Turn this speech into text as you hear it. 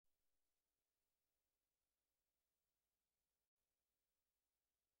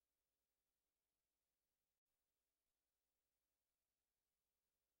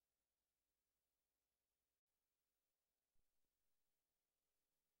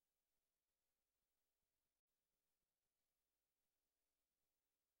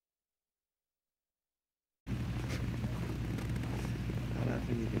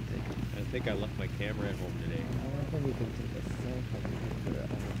think I left my camera at home today. I wonder if we can take a selfie for a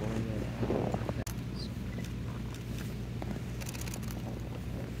Boreal owl.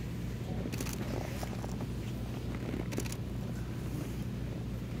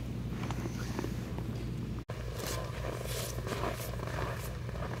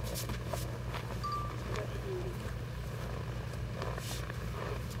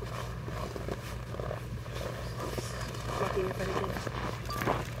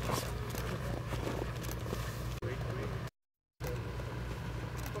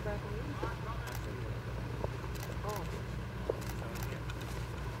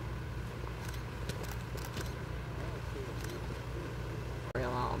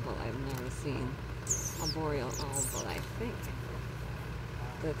 Boreal owl, but I've never seen a boreal owl, but I think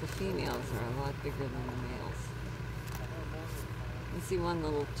that the females are a lot bigger than the males. You see one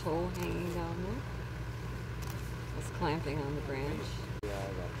little toe hanging down there? It's clamping on the branch.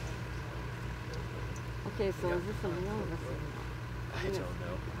 Okay, so is this a male or a female? I don't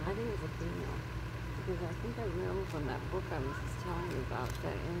know. I think it's a female. Because I think I remember from that book I was just telling you about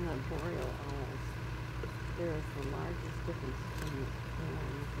that in the boreal owls, there is the largest difference between male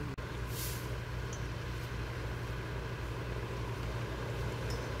and female.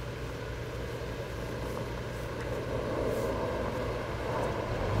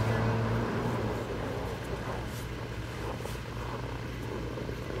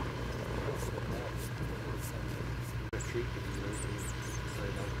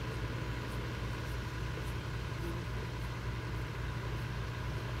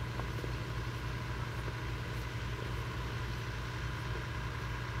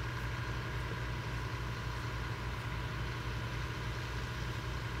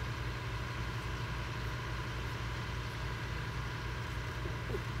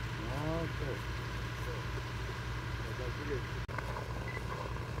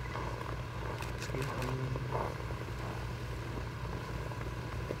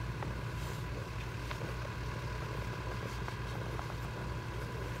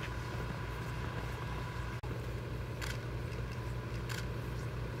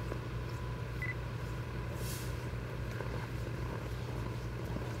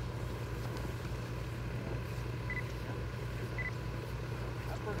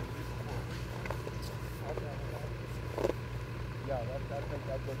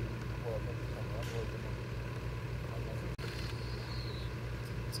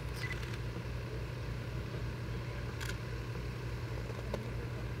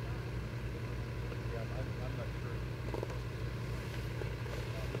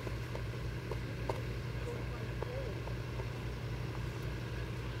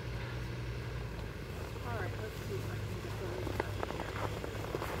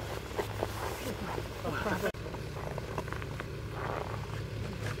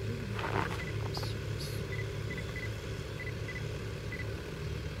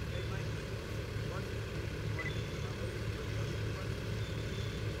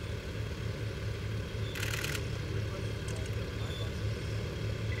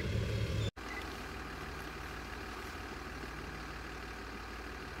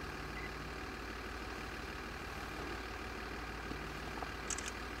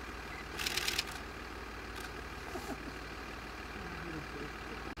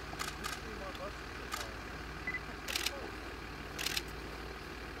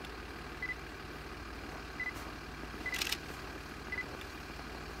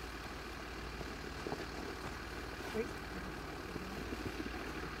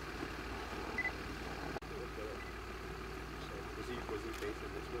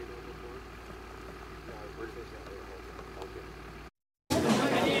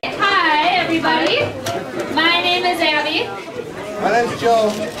 Everybody. My name is Abby. My name's Joe.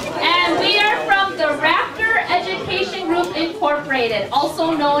 And we are from the Raptor Education Group Incorporated,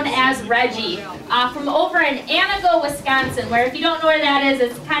 also known as REGI, from over in Anago, Wisconsin, where if you don't know where that is,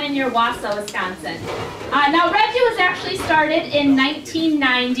 it's kind of near Wausau, Wisconsin. Now REGI was actually started in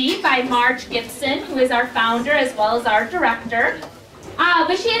 1990 by Marge Gibson, who is our founder as well as our director.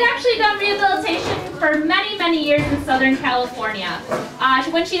 But she had actually done rehabilitation for many, many years in Southern California.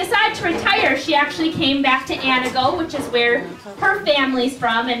 When she decided to retire, she actually came back to Anago, which is where her family's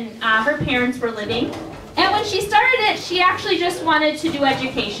from and her parents were living. And when she started it, she actually just wanted to do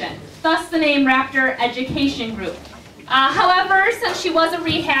education, thus the name Raptor Education Group. However, since she was a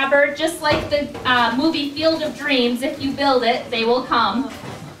rehabber, just like the movie Field of Dreams, if you build it, they will come,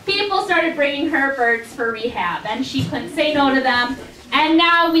 people started bringing her birds for rehab, and she couldn't say no to them. And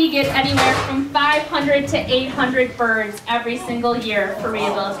now we get anywhere from 500 to 800 birds every single year for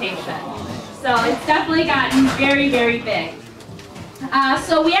rehabilitation. So it's definitely gotten very, very big.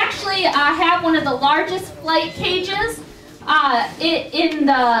 So we actually have one of the largest flight cages in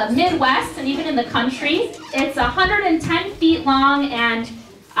the Midwest and even in the country. It's 110 feet long and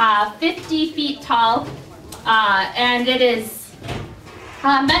 50 feet tall, and it is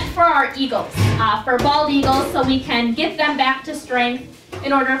meant for our eagles, for bald eagles, so we can get them back to strength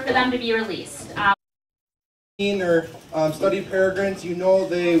in order for them to be released. Or study peregrines, you know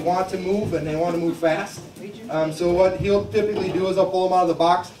they want to move and they want to move fast. So what he'll typically do is I'll pull him out of the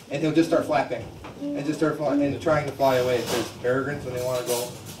box and he'll just start flapping and just start and trying to fly away, because peregrines, when they want to go,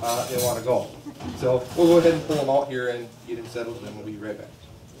 they want to go. So we'll go ahead and pull him out here and get him settled, and then we'll be right back.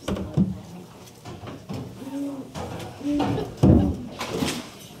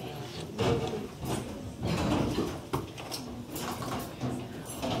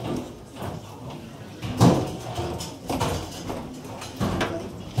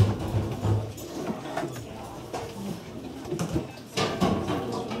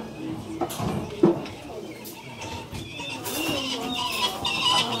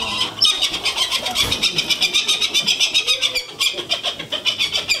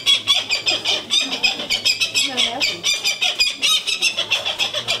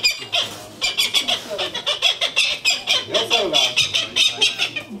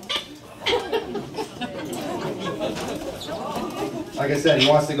 Like I said, he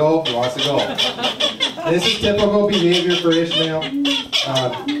wants to go, he wants to go. This is typical behavior for Ishmael.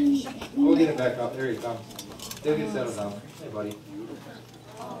 We'll get him back up. There he comes. He'll get settled down. Hey, buddy.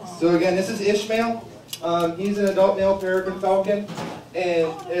 So again, this is Ishmael. He's an adult male peregrine falcon.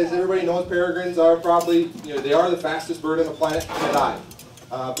 And as everybody knows, peregrines are probably, they are the fastest bird on the planet to die.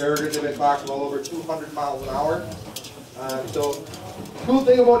 Peregrines have been clocked well over 200 miles an hour. So the cool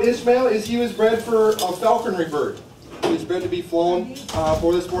thing about Ishmael is he was bred for a falconry bird. He was bred to be flown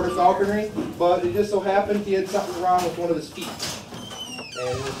for the sport of falconry, but it just so happened he had something wrong with one of his feet. And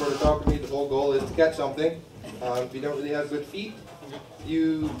in the sport of falconry, the whole goal is to catch something. If you don't really have good feet,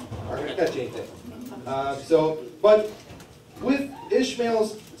 you aren't going to catch anything. But with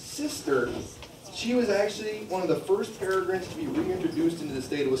Ishmael's sister, she was actually one of the first peregrines to be reintroduced into the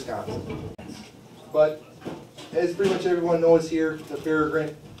state of Wisconsin. But as pretty much everyone knows here, the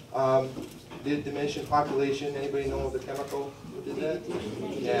peregrine did diminish in population. Anybody know the chemical that did that?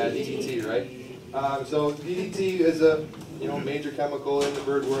 Yeah, DDT, right? So DDT is a major chemical in the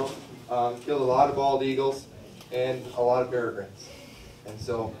bird world. Killed a lot of bald eagles and a lot of peregrines. And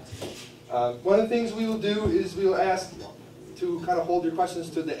so one of the things we will do is we will ask to kind of hold your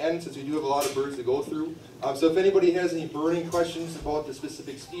questions to the end, since we do have a lot of birds to go through. So if anybody has any burning questions about the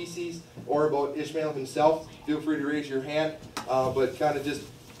specific species or about Ishmael himself, feel free to raise your hand. But kind of just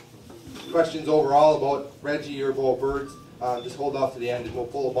questions overall about REGI or about birds, just hold off to the end, and we'll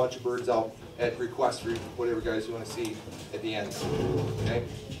pull a bunch of birds out at request for whatever guys you want to see at the end. Okay?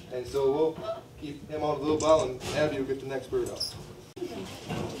 And so we'll keep him on a little while, and Abby will get the next bird out.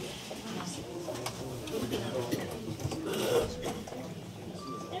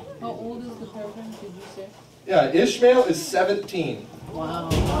 How old is the peregrine, did you say? Yeah, Ishmael is 17. Wow.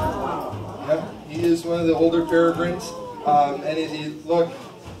 Yep, he is one of the older peregrines, and he look,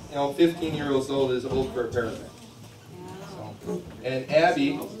 15 years old is old for a peregrine. So, and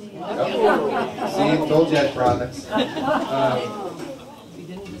Abby, see, told you had products. You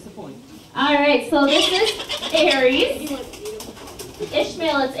didn't disappoint. All right, so this is Aries.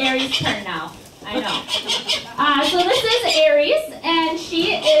 Ishmael, it's Aries' turn now. I know. So this is Aries, and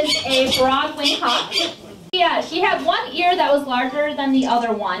she is a broad-winged hawk. Yeah, she had one ear that was larger than the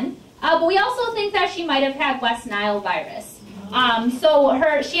other one, but we also think that she might have had West Nile virus.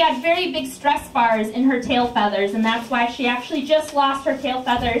 She had very big stress bars in her tail feathers, and that's why she actually just lost her tail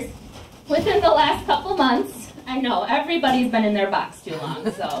feathers within the last couple months. I know, everybody's been in their box too long,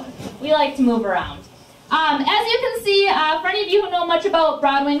 so we like to move around. As you can see, for any of you who know much about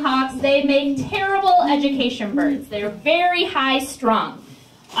broad-winged hawks, they make terrible education birds. They're very high-strung.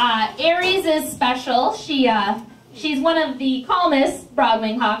 Aries is special. She's one of the calmest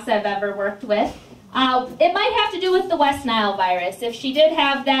broad-winged hawks I've ever worked with. It might have to do with the West Nile virus. If she did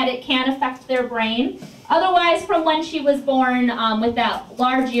have that, it can affect their brain. Otherwise, from when she was born with that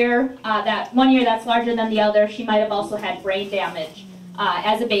large ear, that one ear that's larger than the other, she might have also had brain damage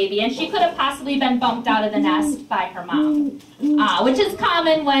as a baby, and she could have possibly been bumped out of the nest by her mom, which is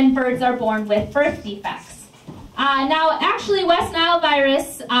common when birds are born with birth defects. Now, actually, West Nile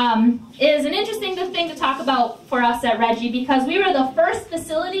virus is an interesting thing to talk about for us at REGI, because we were the first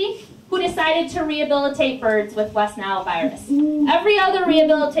facility who decided to rehabilitate birds with West Nile virus. Every other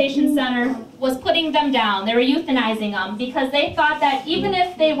rehabilitation center was putting them down. They were euthanizing them because they thought that even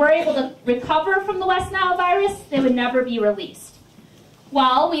if they were able to recover from the West Nile virus, they would never be released.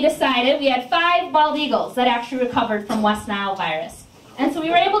 Well, we decided we had 5 bald eagles that actually recovered from West Nile virus. And so we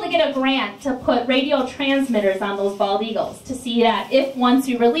were able to get a grant to put radio transmitters on those bald eagles to see that if once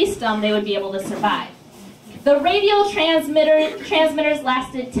we released them, they would be able to survive. The radio transmitters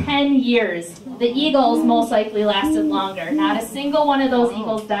lasted 10 years. The eagles most likely lasted longer. Not a single one of those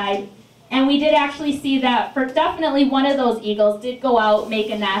eagles died. And we did actually see that for definitely one of those eagles did go out, make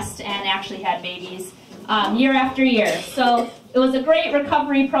a nest, and actually had babies year after year. So it was a great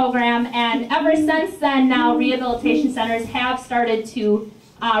recovery program, and ever since then now rehabilitation centers have started to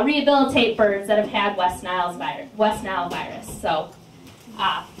rehabilitate birds that have had West Nile virus. So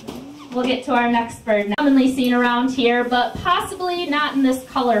we'll get to our next bird now. Commonly seen around here, but possibly not in this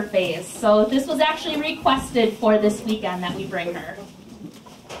color phase. So this was actually requested for this weekend that we bring her.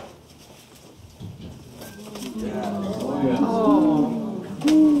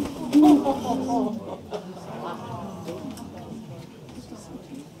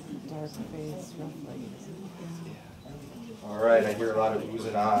 All right, I hear a lot of oohs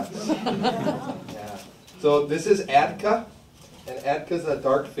and ahs. Yeah. So this is Adka, and Adka's a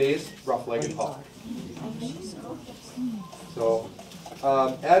dark-faced, rough-legged hawk. So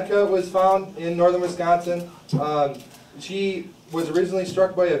Adka was found in northern Wisconsin. She was originally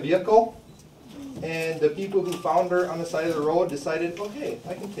struck by a vehicle, and the people who found her on the side of the road decided, oh, hey,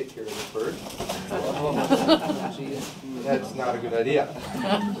 I can take care of this bird. That's not a good idea.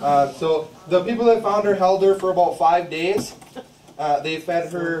 So the people that found her held her for about 5 days. They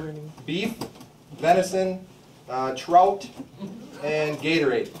fed her beef, venison, trout, and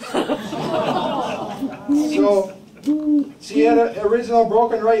Gatorade. So she had an original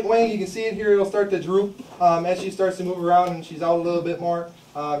broken right wing. You can see it here. It'll start to droop as she starts to move around and she's out a little bit more.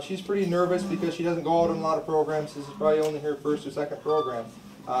 She's pretty nervous because she doesn't go out on a lot of programs. This is probably only her first or second program.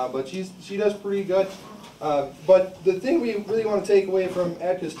 But she does pretty good. But the thing we really want to take away from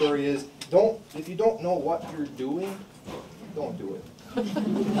Adka's story is, if you don't know what you're doing, don't do it.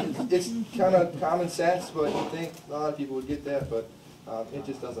 It's kind of common sense, but you think a lot of people would get that, but it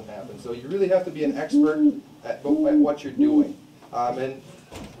just doesn't happen. So you really have to be an expert at what you're doing. And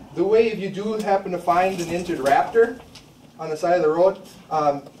the way, if you do happen to find an injured raptor on the side of the road,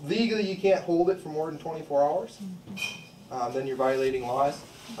 legally you can't hold it for more than 24 hours. Then you're violating laws.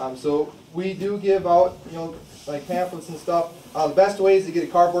 So we do give out, like pamphlets and stuff. The best way is to get a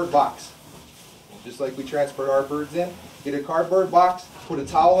cardboard box, just like we transport our birds in. Get a cardboard box, put a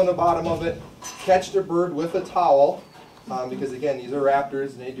towel in the bottom of it, catch the bird with a towel, because again, these are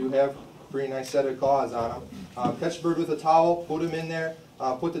raptors and they do have a pretty nice set of claws on them. Catch the bird with a towel, put them in there,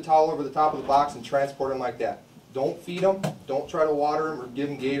 put the towel over the top of the box and transport them like that. Don't feed them, don't try to water them or give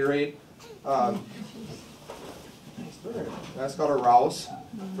them Gatorade. That's called a rouse.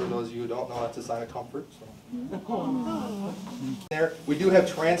 For those of you who don't know, that's a sign of comfort. So. There, we do have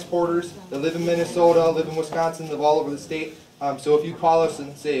transporters that live in Minnesota, live in Wisconsin, live all over the state. So if you call us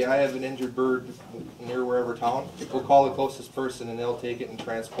and say, I have an injured bird near wherever town, we'll call the closest person and they'll take it and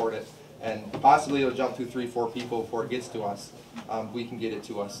transport it. And possibly it'll jump through 3-4 people before it gets to us. We can get it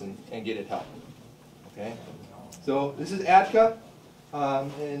to us and get it help. Okay? So this is Adka,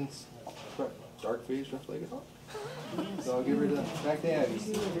 and dark face, rough-legged hawk. So I'll give her back to Abby.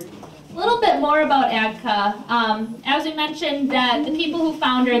 A little bit more about Adka. As we mentioned, that the people who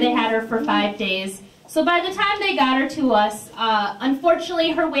found her, they had her for 5 days. So by the time they got her to us,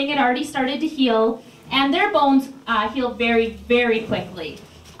 unfortunately her wing had already started to heal, and their bones healed very, very quickly.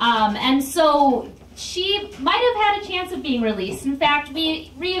 And so she might have had a chance of being released. In fact,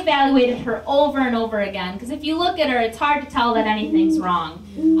 we reevaluated her over and over again, because if you look at her, it's hard to tell that anything's wrong.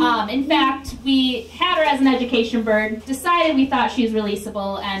 In fact, we had her as an education bird, decided we thought she was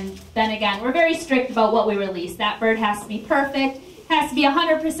releasable, and then again, we're very strict about what we release. That bird has to be perfect, has to be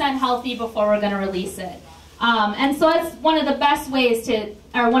 100% healthy before we're going to release it. And so that's one of the best ways to,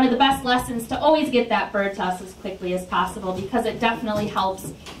 or one of the best lessons to always get that bird to us as quickly as possible, because it definitely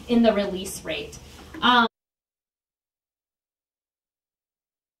helps in the release rate.